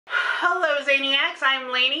Hello Zaniacs,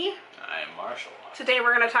 I'm Laney. I'm Marshall. Today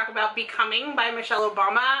we're going to talk about Becoming by Michelle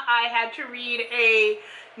Obama. I had to read a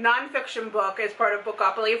non-fiction book as part of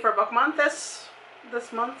Bookopoly for Book Month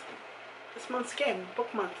this month's game,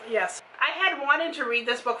 Book Month, yes. I had wanted to read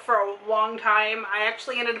this book for a long time. I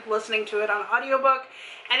actually ended up listening to it on audiobook,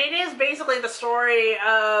 and it is basically the story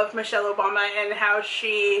of Michelle Obama and how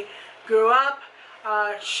she grew up.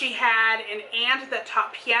 She had an aunt that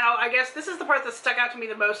taught piano. I guess this is the part that stuck out to me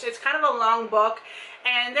the most. It's kind of a long book,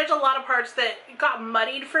 and there's a lot of parts that got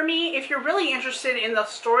muddied for me. If you're really interested in the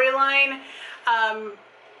storyline,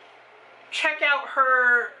 check out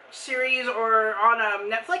her series or on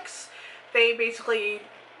Netflix. They basically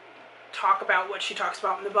talk about what she talks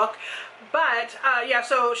about in the book. But yeah,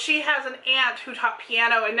 so she has an aunt who taught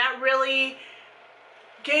piano, and that really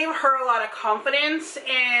gave her a lot of confidence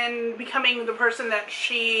in becoming the person that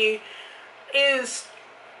she is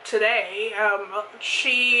today.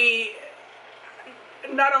 She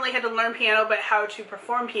not only had to learn piano, but how to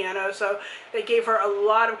perform piano, so they gave her a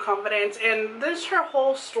lot of confidence. And this, her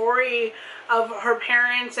whole story of her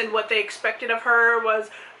parents and what they expected of her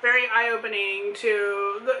was very eye-opening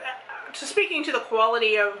to speaking to the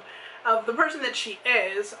quality of the person that she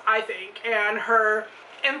is, I think, and her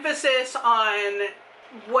emphasis on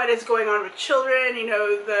what is going on with children, you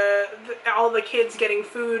know, all the kids getting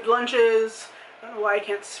food, lunches. I don't know why I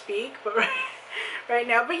can't speak, but right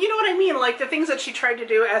now, but you know what I mean, like the things that she tried to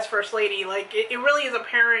do as First Lady, like it really is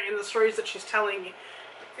apparent in the stories that she's telling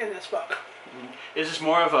in this book. Is this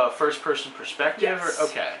more of a first-person perspective? Yes. Or,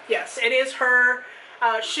 okay. Yes, it is her.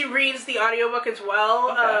 She reads the audiobook as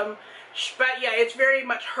well. Okay. But yeah, it's very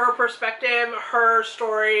much her perspective, her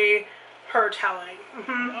story, her telling.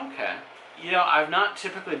 Okay. You know, I've not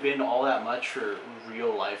typically been all that much for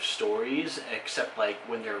real-life stories, except like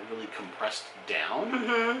when they're really compressed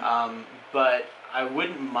down. But I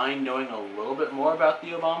wouldn't mind knowing a little bit more about the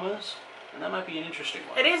Obamas, and that might be an interesting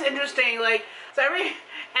one. It is interesting. Like, so ever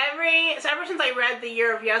since I read The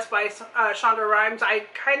Year of Yes by Shonda Rhimes, I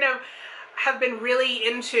kind of have been really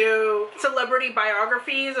into celebrity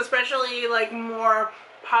biographies, especially like more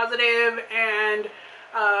positive and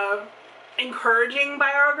encouraging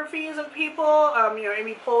biographies of people. You know,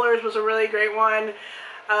 Amy Poehler's was a really great one.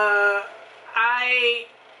 I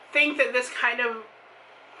think that this kind of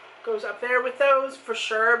goes up there with those for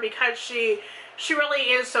sure, because she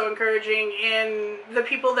really is so encouraging in the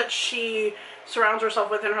people that she surrounds herself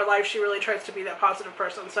with in her life. She really tries to be that positive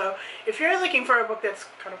person. So if you're looking for a book that's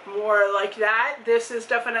kind of more like that, this is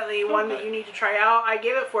definitely one that you need to try out. I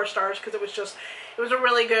gave it 4 stars because it was a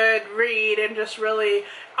really good read, and just really,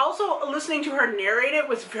 also listening to her narrate it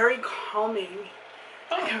was very calming.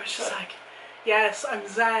 Like, I was just like, yes, I'm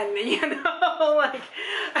zen, you know, like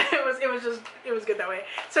it was good that way.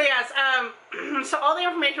 So yes, so all the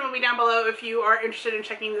information will be down below if you are interested in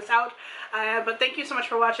checking this out. But thank you so much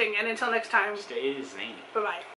for watching, and until next time, Stay zany. Bye-bye.